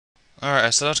Alright,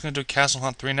 I said I was going to do Castle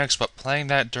Hunt 3 next, but playing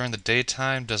that during the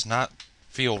daytime does not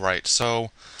feel right. So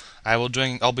I'll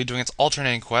be doing its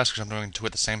alternating quests because I'm doing two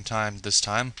at the same time this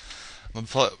time. I'm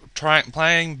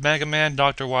playing Mega Man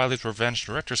Dr. Wily's Revenge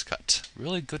Director's Cut.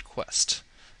 Really good quest.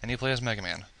 And you play as Mega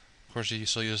Man. Of course, you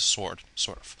still use a sword,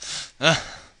 sort of.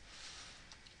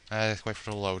 I wait for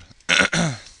it to load.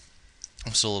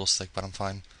 I'm still a little sick, but I'm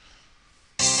fine.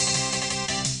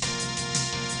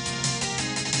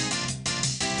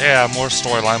 Yeah, more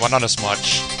storyline, but not as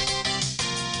much.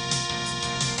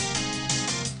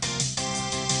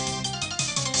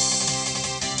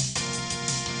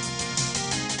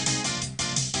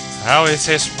 How he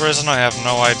escapes from prison, I have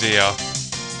no idea.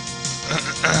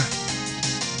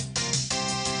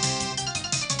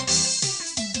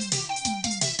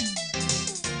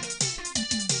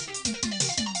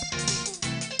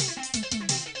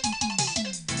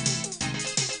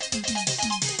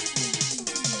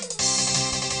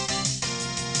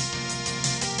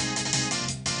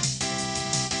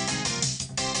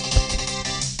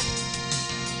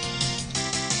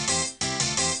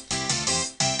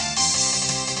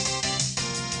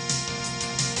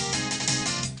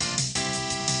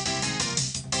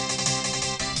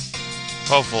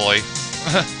 Hopefully.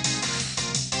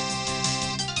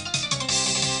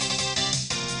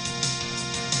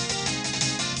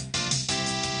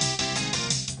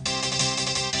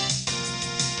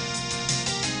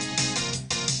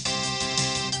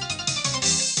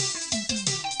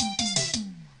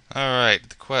 Alright,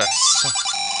 the quest.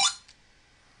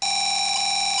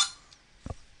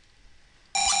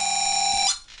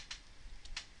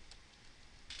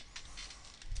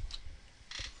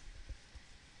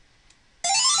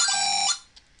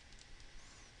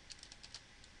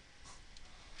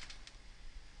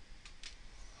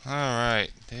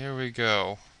 Alright, there we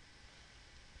go.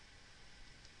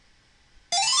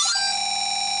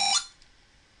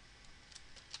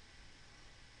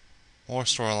 More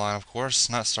storyline, of course,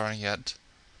 not starting yet.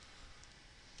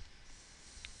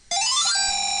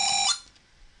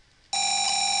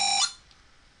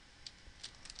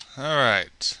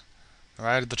 Alright.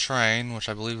 Ride the train, which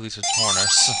I believe leads to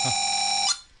Tornus.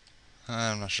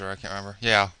 I'm not sure, I can't remember.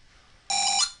 Yeah.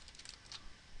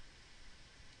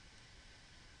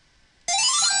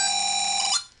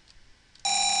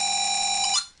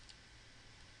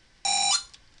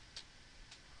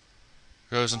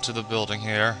 Goes into the building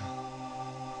here.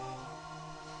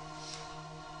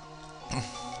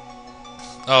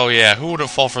 Oh yeah, who wouldn't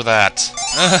fall for that?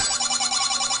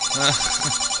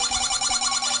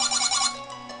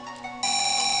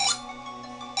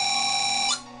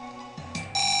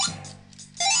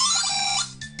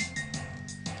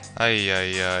 Ay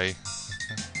ay ay.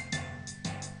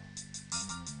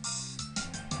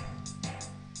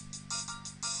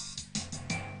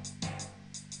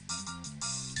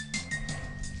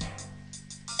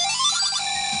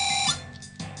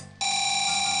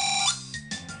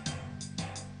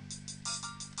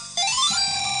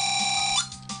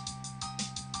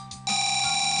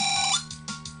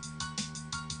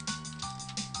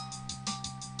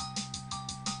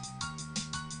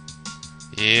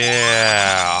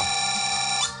 Yeah.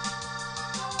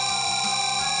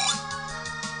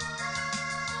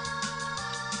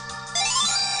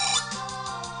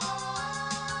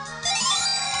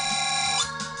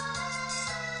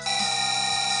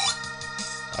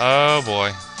 Oh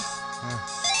boy.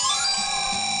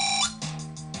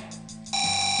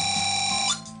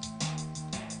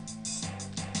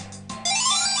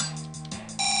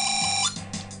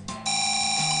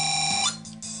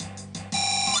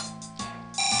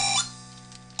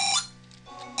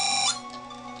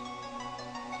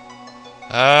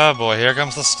 Oh boy, there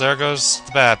goes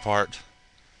the bad part.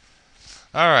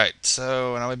 Alright,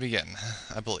 so now we begin,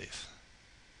 I believe.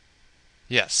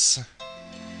 Yes.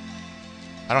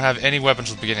 I don't have any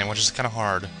weapons at the beginning, which is kind of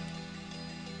hard.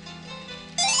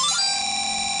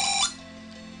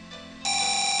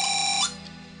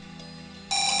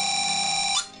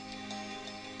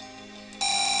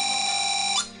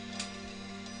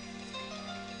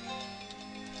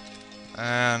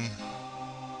 And...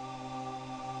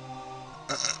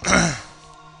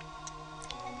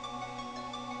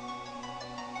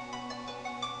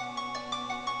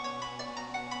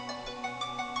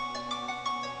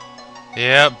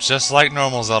 Yep, just like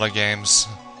normal Zelda games.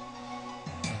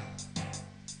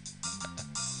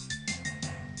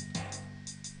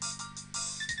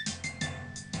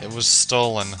 It was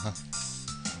stolen.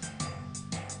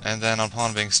 And then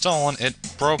upon being stolen, it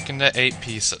broke into 8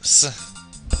 pieces.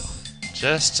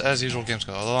 Just as usual games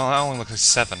go, although I only look like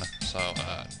 7, so,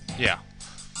 yeah.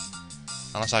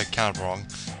 Unless I counted wrong.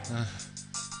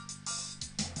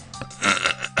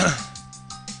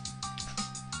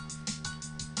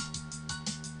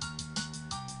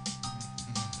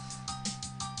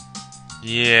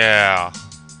 Yeah.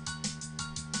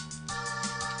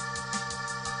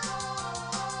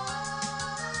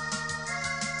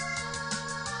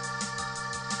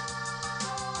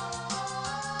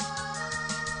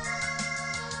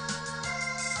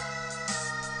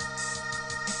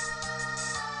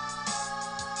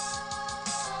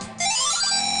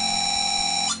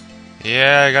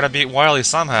 Yeah, I gotta beat Wiley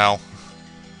somehow.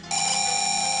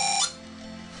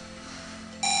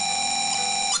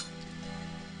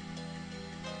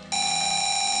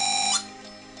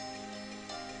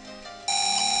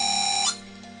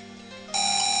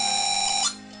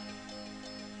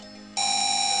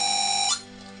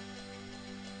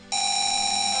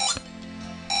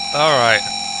 Alright.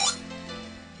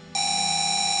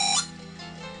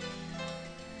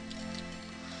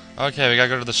 Okay, we gotta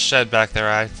go to the shed back there.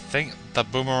 I think the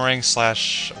boomerang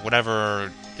slash whatever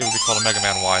it would be called a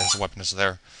MegaMan wise weapon is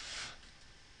there.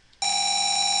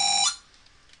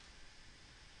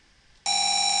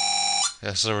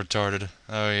 Yeah, so retarded.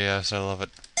 Oh yes, I love it.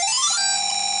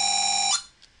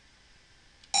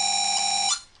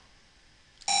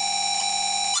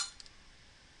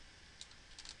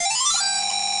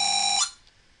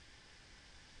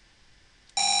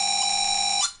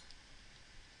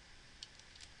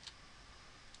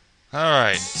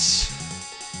 Alright.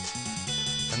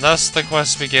 And thus the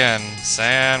quest begins,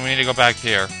 and we need to go back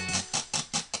here.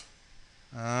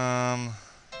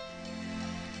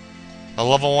 A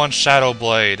level 1 Shadow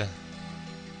Blade.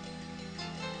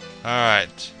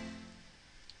 Alright.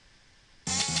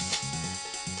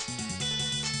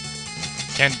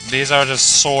 These are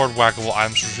just sword whackable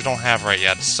items which we don't have right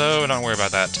yet, so don't worry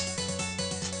about that.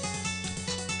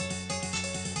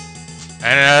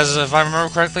 And as if I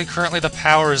remember correctly, currently the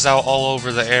power is out all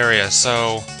over the area,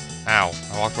 so... Ow,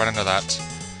 I walked right into that.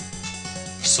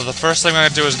 So the first thing I'm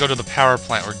gonna do is go to the power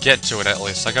plant, or get to it at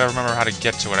least. I gotta remember how to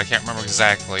get to it, I can't remember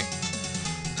exactly.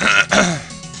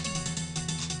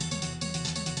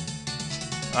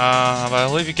 But I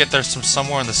believe you get there from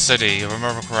somewhere in the city, if I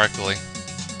remember correctly.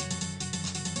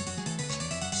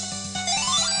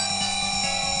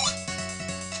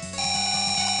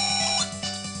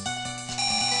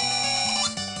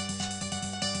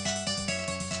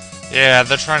 Yeah,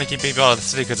 they're trying to keep people out of the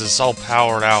city because it's all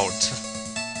powered out.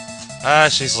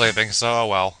 She's sleeping, so oh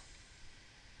well.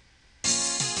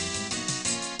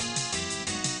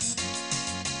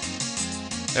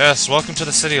 Yes, welcome to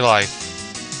the city life.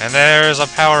 And there's a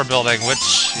power building,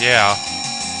 which, yeah.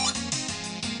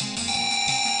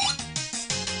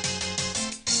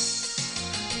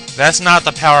 That's not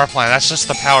the power plant, that's just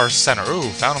the power center. Ooh,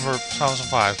 found over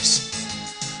 1,005s.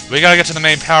 We gotta get to the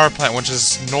main power plant, which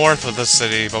is north of the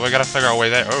city, but we gotta figure out a way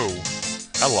there. Oh,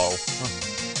 hello.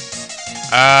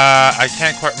 I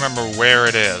can't quite remember where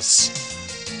it is.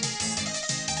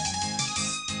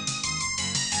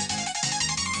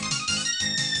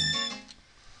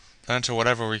 Into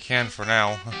whatever we can for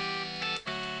now.